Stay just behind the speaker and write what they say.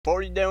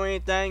Before you do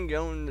anything,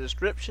 go in the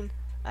description.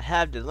 I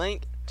have the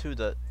link to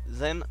the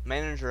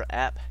manger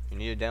app you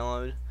need to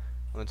download.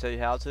 I'm gonna tell you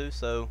how to.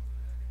 So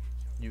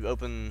you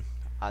open.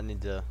 I'm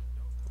a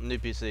new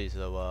PC,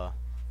 so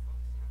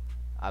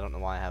I don't know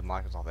why I have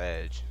Microsoft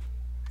Edge.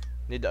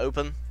 Need to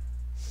open,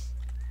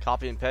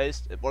 copy and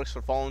paste. It works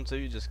for phone too.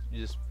 You just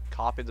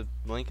copy the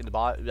link in the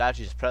bottom. You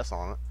actually just press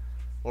on it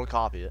or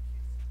copy it.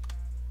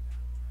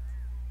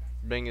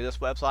 Bring you this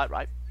website,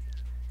 right?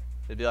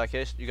 It'd be like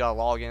this. You gotta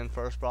log in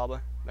first, probably.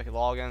 Make a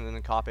login, and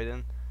then copy it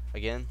in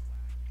again.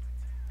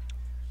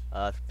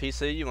 For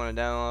PC, you want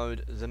to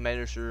download the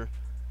manger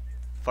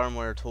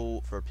firmware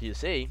tool for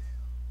PC.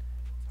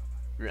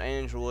 Your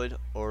Android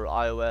or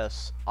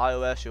iOS,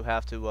 you'll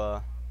have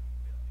to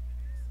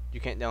you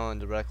can't download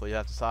it directly. You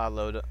have to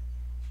sideload it.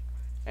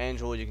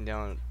 Android, you can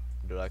download it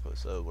directly.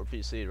 So we're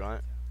PC,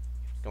 right?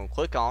 Gonna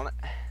click on it.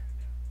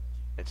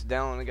 It's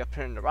downloading up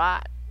here on the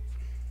right.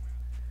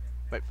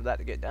 Wait for that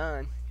to get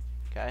done.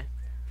 Okay.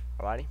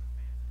 Alrighty.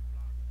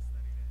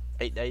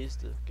 8 days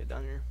to get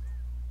done here.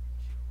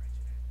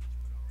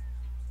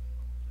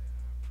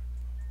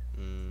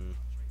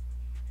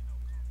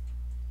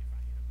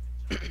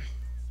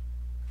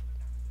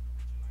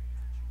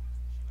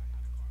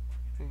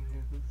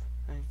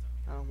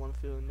 I don't want to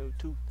feel no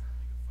tooth.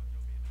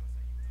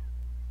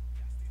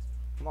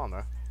 Come on,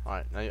 bro.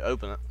 Alright, now you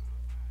open it.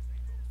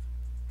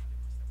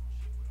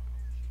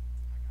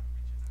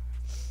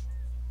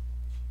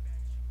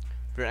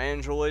 If you're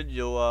Android,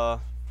 you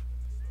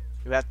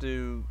have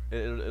to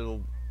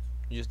it'll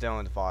you just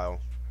download the file.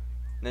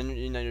 And then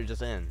you know you're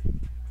just in.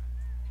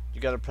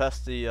 You gotta press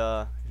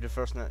the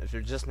if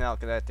you're just now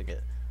connecting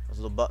it, there's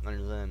a little button on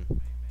your Zen.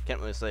 Can't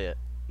really see it,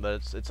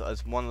 but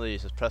it's one of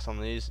these. Just press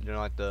on these, you know,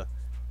 like this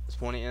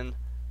pointy end,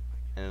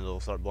 and it'll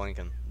start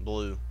blinking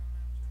blue.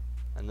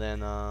 And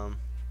then I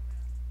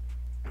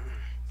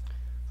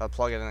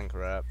plug it in and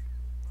crap.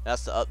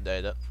 That's to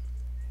update it.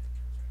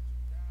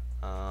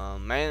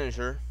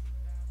 Manager,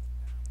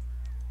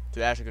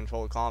 to actually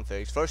control the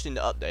configs. First, you need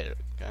to update it.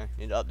 Okay,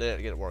 you need to update it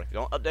to get it working. If you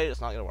don't update it,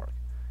 it's not gonna work.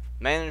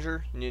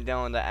 Manager, you need to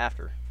download that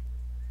after.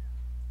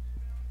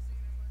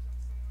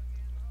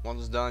 Once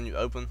it's done, you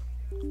open.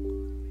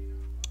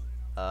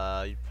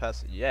 You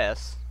press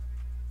yes.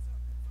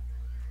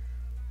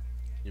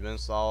 You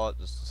install it.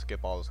 Just skip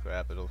all this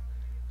crap. It'll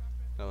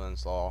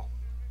install.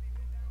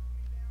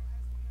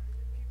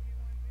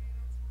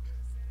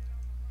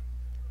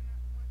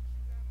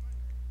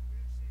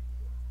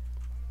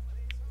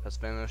 Press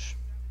finish.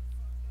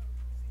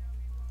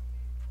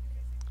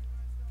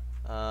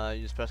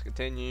 You just press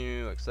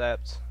continue,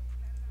 accept.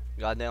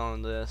 You gotta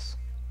download this.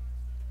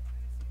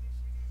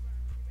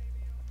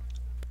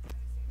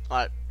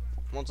 Alright,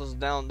 once this is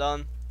done,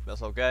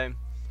 that's okay.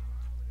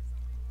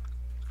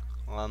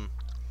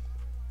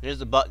 Here's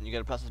the button. You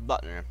gotta press this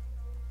button here.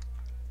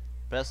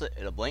 Press it,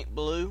 it'll blink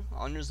blue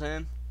on your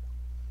Zen.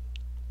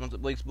 Once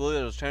it blinks blue,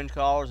 it'll change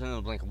colors and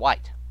it'll blink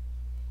white.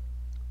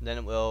 Then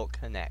it will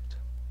connect.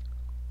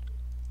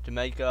 To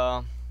make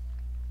a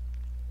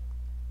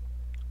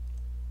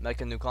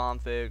new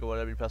config or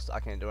whatever, you press.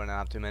 I can't do it now. I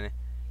have too many.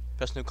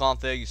 Press new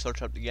config. You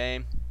search up the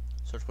game.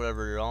 Search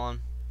whatever you're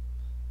on,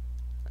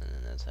 and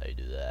then that's how you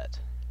do that.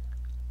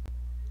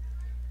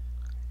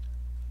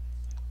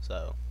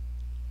 So